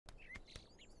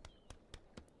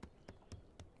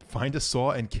Find a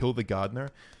saw and kill the gardener.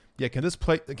 Yeah, can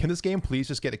this game please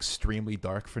just get extremely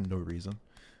dark for no reason?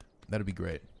 That'd be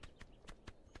great.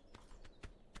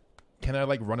 Can I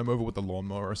like run him over with the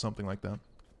lawnmower or something like that?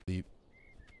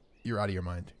 You're out of your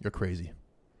mind. You're crazy.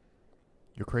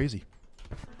 You're crazy.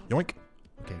 Yoink.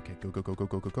 Okay, okay, go, go, go, go,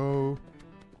 go, go, go.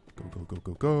 Go, go, go,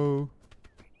 go, go.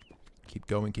 Keep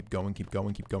going, keep going, keep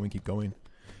going, keep going, keep going.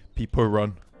 People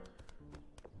run.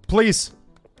 Please!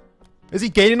 Is he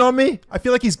gaining on me? I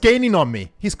feel like he's gaining on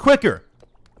me. He's quicker.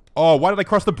 Oh, why did I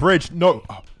cross the bridge? No.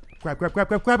 Oh. Grab, grab, grab,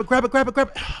 grab, grab it, grab it, grab it, grab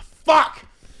it. Fuck!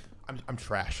 I'm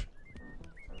trash.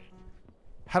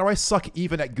 How do I suck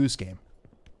even at Goose game?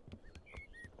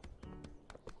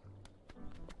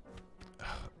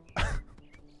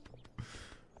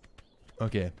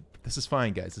 Okay, this is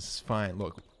fine, guys. This is fine.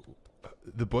 Look,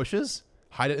 the bushes?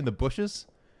 Hide it in the bushes?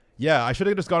 Yeah, I should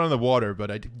have just gone in the water,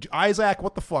 but Isaac,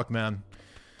 what the fuck, man?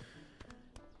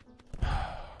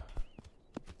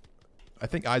 I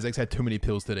think Isaac's had too many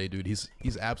pills today, dude. He's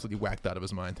absolutely whacked out of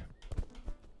his mind.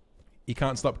 He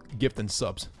can't stop gifting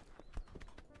subs.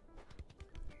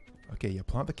 Okay, yeah,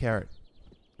 plant the carrot.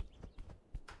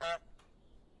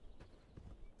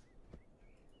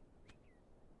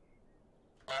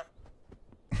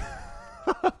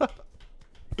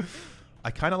 I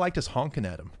kind of like just honking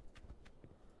at him.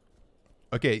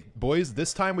 Okay, boys,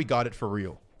 this time we got it for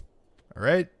real. All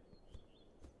right?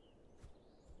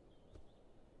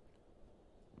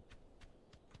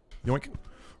 Yoink.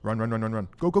 Run, run, run, run, run.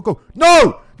 Go, go, go.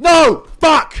 No! No!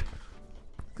 Fuck!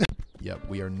 Yep,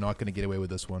 we are not going to get away with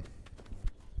this one.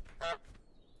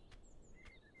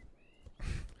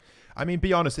 I mean,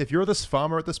 be honest. If you're this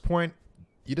farmer at this point,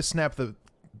 you just snap the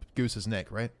goose's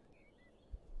neck, right?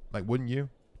 Like, wouldn't you?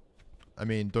 I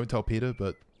mean, don't tell Peter,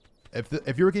 but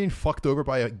if you were getting fucked over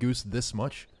by a goose this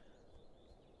much,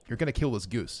 you're going to kill this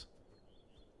goose.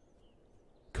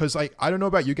 Because, like, I don't know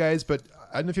about you guys, but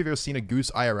I don't know if you've ever seen a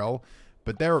goose IRL,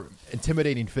 but they're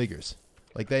intimidating figures.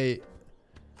 Like, they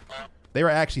are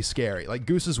actually scary. Like,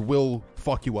 gooses will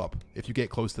fuck you up if you get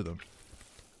close to them.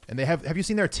 And they have you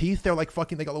seen their teeth? They're like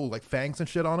fucking, they got little like fangs and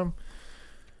shit on them.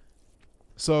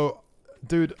 So,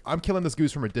 dude, I'm killing this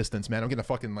goose from a distance, man. I'm getting a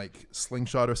fucking like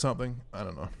slingshot or something. I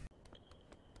don't know.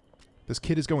 This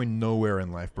kid is going nowhere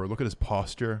in life, bro. Look at his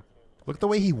posture. Look at the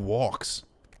way he walks.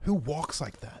 Who walks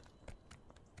like that?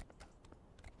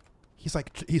 He's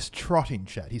like, he's trotting,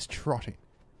 Chad. He's trotting.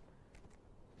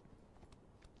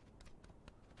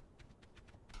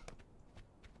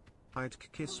 I'd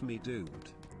kiss me, dude.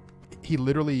 He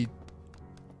literally...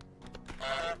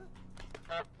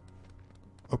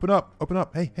 Open up, open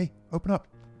up. Hey, hey, open up.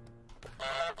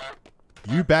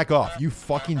 You back off. You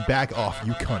fucking back off,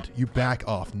 you cunt. You back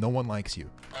off. No one likes you.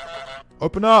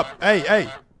 Open up. Hey, hey.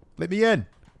 Let me in.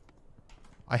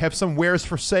 I have some wares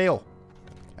for sale.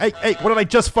 Hey, hey, what did I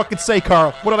just fucking say,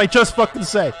 Carl? What did I just fucking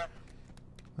say?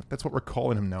 That's what we're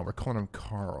calling him now. We're calling him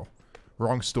Carl.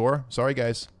 Wrong store. Sorry,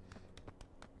 guys.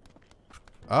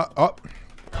 Oh.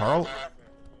 Carl.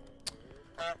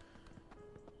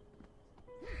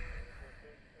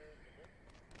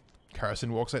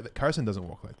 Carson walks like that. Carson doesn't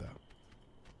walk like that.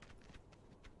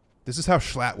 This is how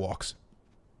Schlatt walks.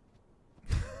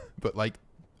 But like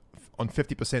on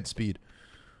 50% speed.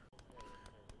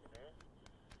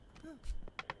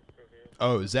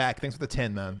 Oh, Zach, thanks for the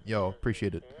 10, man. Yo,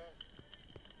 appreciate it.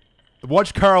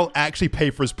 Watch Carl actually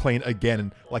pay for his plane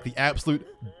again, like the absolute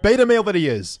beta male that he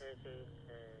is.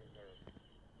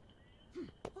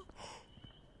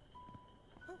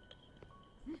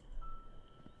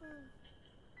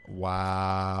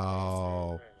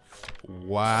 Wow.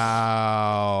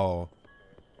 Wow.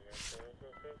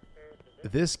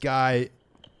 This guy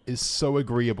is so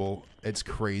agreeable. It's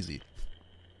crazy.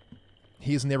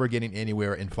 He's never getting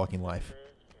anywhere in fucking life.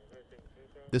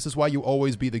 This is why you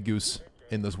always be the goose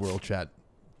in this world, chat.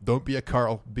 Don't be a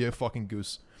Carl, be a fucking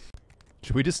goose.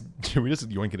 Should we just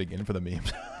yoink it again for the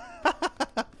memes?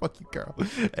 Fuck you, Carl.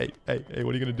 Hey, hey, hey,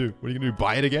 what are you gonna do? What are you gonna do?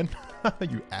 Buy it again?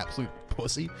 You absolute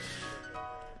pussy.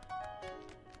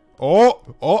 Oh,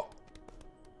 oh.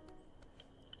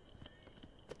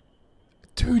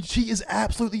 Dude, she is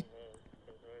absolutely...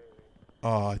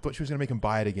 Oh, I thought she was gonna make him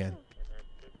buy it again.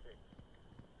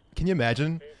 Can you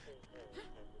imagine?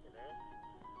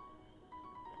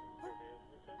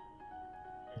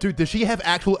 Dude, does she have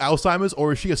actual Alzheimer's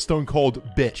or is she a stone cold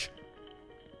bitch?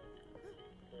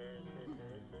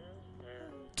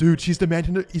 Dude, she's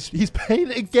demanding it. He's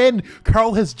paying again.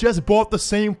 Carl has just bought the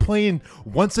same plane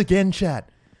once again, chat.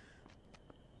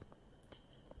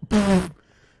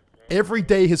 Every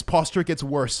day his posture gets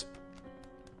worse.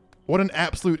 What an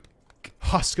absolute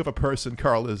husk of a person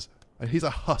Carl is. He's a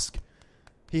husk.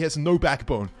 He has no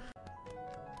backbone.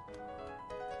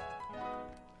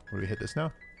 Where do we hit this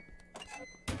now?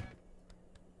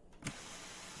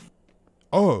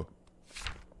 Oh.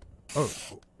 Oh.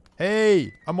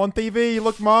 Hey, I'm on TV.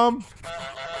 Look, Mom.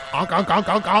 Onk, onk, onk,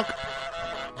 onk, onk.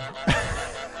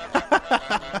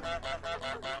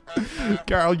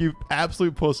 Carl, you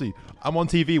absolute pussy. I'm on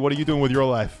TV. What are you doing with your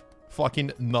life?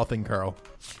 Fucking nothing, Carl.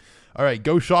 All right,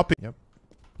 go shopping. Yep.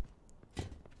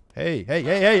 Hey, hey,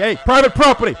 hey, hey, hey. Private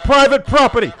property. Private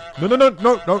property. No, no, no,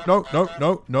 no, no, no, no,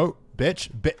 no, no. Bitch.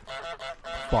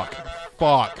 Fuck.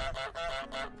 Fuck.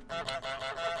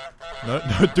 No,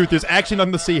 no, dude, there's actually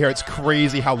nothing to see here. It's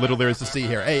crazy how little there is to see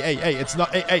here. Hey, hey, hey, it's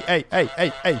not. Hey, hey, hey, hey,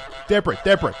 hey, hey. Deborah,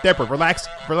 relax,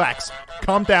 relax.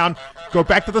 Calm down. Go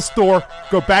back to the store.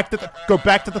 Go back to the.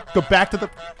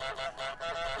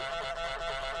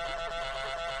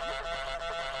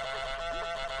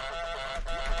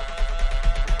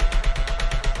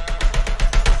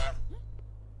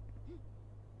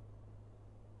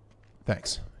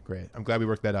 Thanks. Great. I'm glad we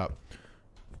worked that out.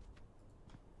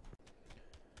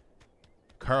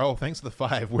 Carl, thanks for the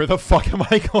 5. Where the fuck are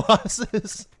my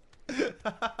glasses?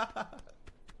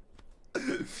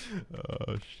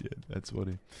 Oh, shit. That's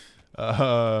funny.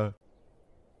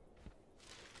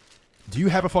 Do you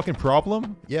have a fucking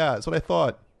problem? Yeah, that's what I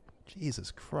thought. Jesus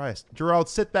Christ. Gerald,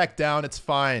 sit back down. It's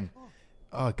fine.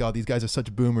 Oh, God, these guys are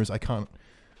such boomers. I can't.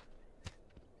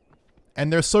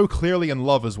 And they're so clearly in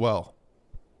love as well.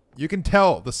 You can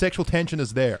tell the sexual tension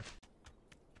is there.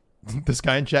 This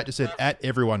guy in chat just said, at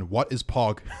everyone, what is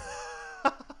POG?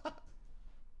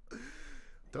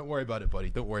 Don't worry about it, buddy.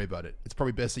 Don't worry about it. It's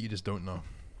probably best that you just don't know.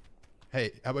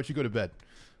 Hey, how about you go to bed?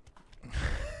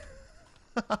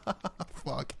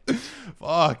 Fuck.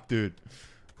 Fuck, dude.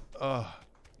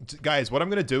 Guys, what I'm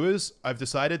going to do is, I've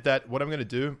decided that what I'm going to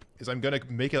do is I'm going to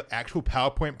make an actual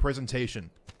PowerPoint presentation.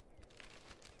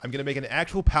 I'm going to make an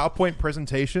actual PowerPoint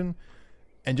presentation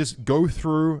and just go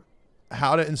through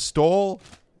how to install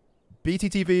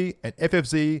BTTV and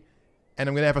FFZ, and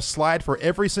I'm going to have a slide for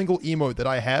every single emote that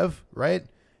I have, right?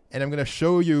 And I'm going to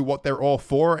show you what they're all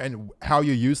for and how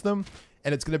you use them,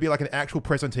 and it's going to be like an actual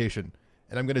presentation.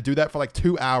 And I'm going to do that for like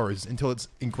 2 hours until it's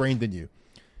ingrained in you.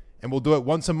 And we'll do it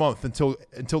once a month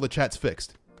until the chat's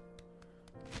fixed.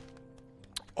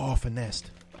 Oh,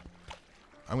 finessed.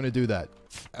 I'm going to do that.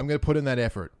 I'm going to put in that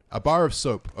effort. A bar of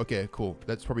soap. Okay, cool.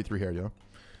 That's probably 3 here, yo.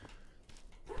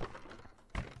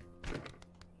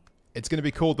 It's going to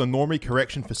be called the Normie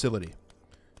Correction Facility.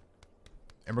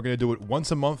 And we're going to do it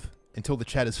once a month until the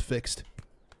chat is fixed.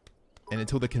 And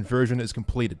until the conversion is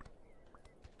completed.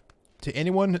 To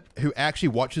anyone who actually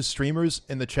watches streamers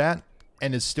in the chat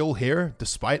and is still here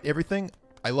despite everything,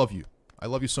 I love you. I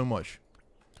love you so much.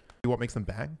 What makes them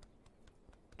bang?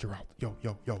 Gerald, yo,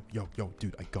 yo, yo, yo, yo,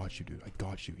 dude, I got you, dude. I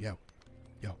got you, yo,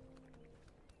 yo.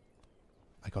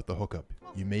 I got the hookup.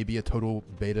 You may be a total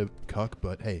beta cuck,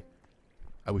 but hey,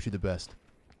 I wish you the best.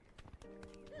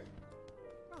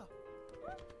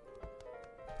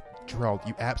 Gerald,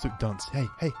 you absolute dunce. Hey,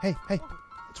 hey, hey, hey.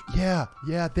 Yeah,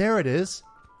 yeah, there it is.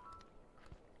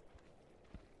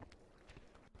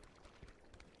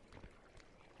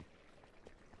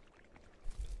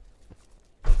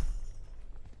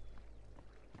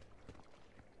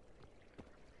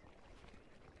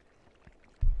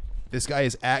 This guy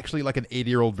is actually like an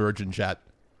 80-year-old virgin, chat.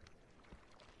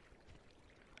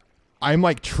 I'm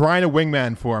like trying to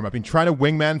wingman for him. I've been trying to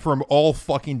wingman for him all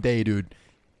fucking day, dude.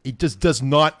 He just does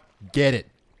not get it.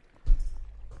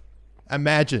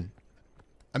 Imagine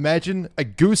a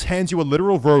goose hands you a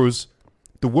literal rose.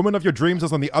 The woman of your dreams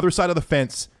is on the other side of the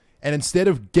fence. And instead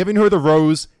of giving her the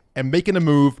rose and making a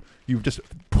move, you just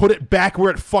put it back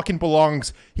where it fucking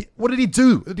belongs. What did he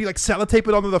do? Did he like sellotape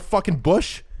it onto the fucking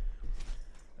bush?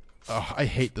 Oh, I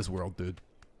hate this world, dude.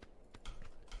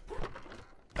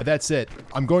 That's it.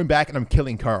 I'm going back and I'm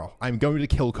killing Carl. I'm going to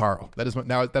kill Carl. That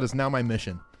is now my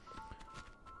mission.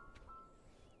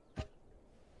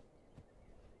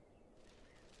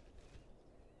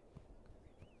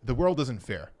 The world isn't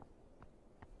fair.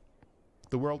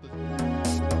 The world isn't